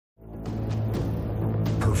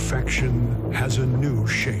perfection has a new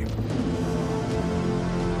shape.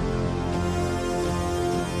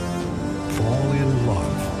 Fall in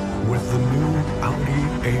love with the new Audi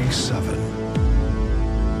A7.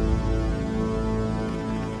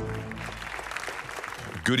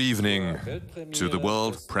 Good evening to the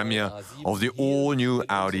world premiere of the all-new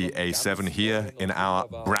Audi A7 here in our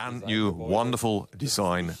brand new, wonderful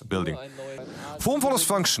design building. Form follows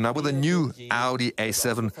function. Now with the new Audi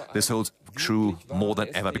A7, this holds true more than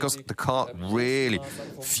ever because the car really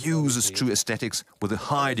fuses true aesthetics with a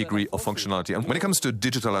high degree of functionality. And when it comes to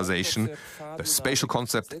digitalization, the spatial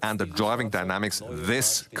concept and the driving dynamics,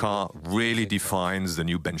 this car really defines the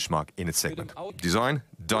new benchmark in its segment. Design,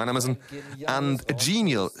 dynamism, and a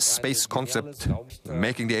genial space concept,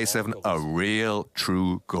 making the A7 a real,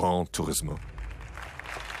 true Gran Turismo.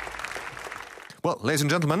 Well, ladies and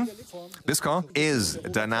gentlemen, this car is a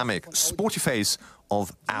dynamic, sporty face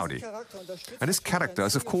of Audi. And this character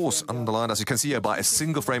is, of course, underlined, as you can see here, by a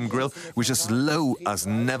single-frame grille, which is low as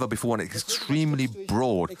never before and extremely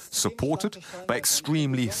broad, supported by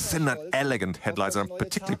extremely thin and elegant headlights. And I'm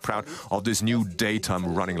particularly proud of this new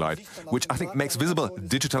daytime running light, which I think makes visible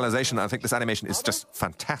digitalization. I think this animation is just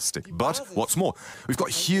fantastic. But what's more, we've got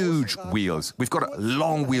huge wheels, we've got a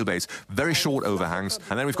long wheelbase, very short overhangs,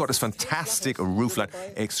 and then we've got this fantastic roofline,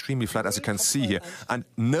 extremely flat, as you can see here, and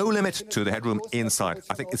no limit to the headroom inside.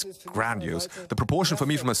 I think it's grandiose. The proportion for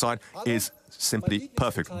me from the side is simply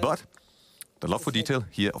perfect. But the love for detail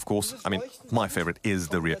here, of course, I mean, my favorite is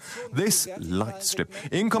the rear. This light strip,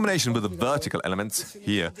 in combination with the vertical elements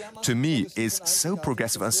here, to me is so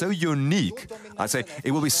progressive and so unique. I'd say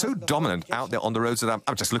it will be so dominant out there on the roads that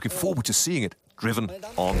I'm just looking forward to seeing it driven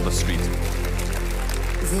on the street.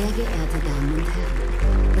 Sehr geehrte Damen und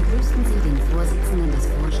Herren, begrüßen Sie den Vorsitzenden des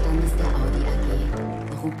Vorstandes der Audi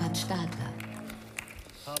AG, Rupert Stadler.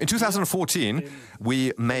 In 2014,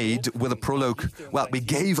 we made with a prologue, well, we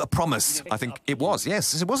gave a promise. I think it was,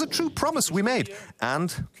 yes, it was a true promise we made. And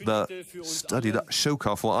the study, that show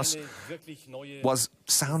car for us, was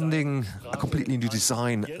sounding a completely new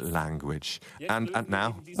design language. And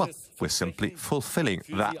now, well, we're simply fulfilling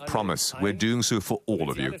that promise. We're doing so for all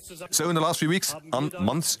of you. So in the last few weeks and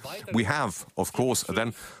months, we have, of course,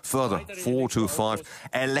 then further 4 to 5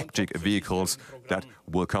 electric vehicles that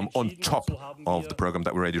will come on top of the program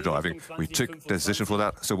that we're already driving. We took the decision for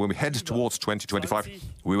that. So when we head towards 2025,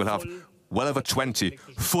 we will have well over 20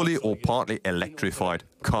 fully or partly electrified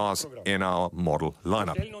cars in our model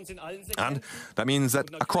lineup. And that means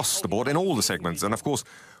that across the board, in all the segments, and of course,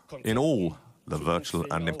 in all the virtual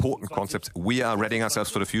and important concepts, we are readying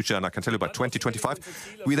ourselves for the future. And I can tell you by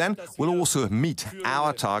 2025, we then will also meet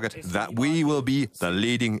our target that we will be the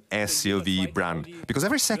leading SUV brand. Because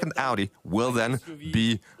every second Audi will then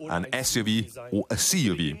be an SUV or a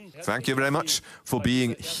CUV. Thank you very much for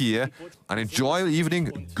being here and enjoy the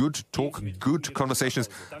evening. Good talk, good conversations,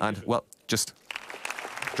 and well, just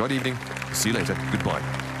enjoy the evening. See you later.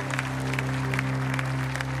 Goodbye.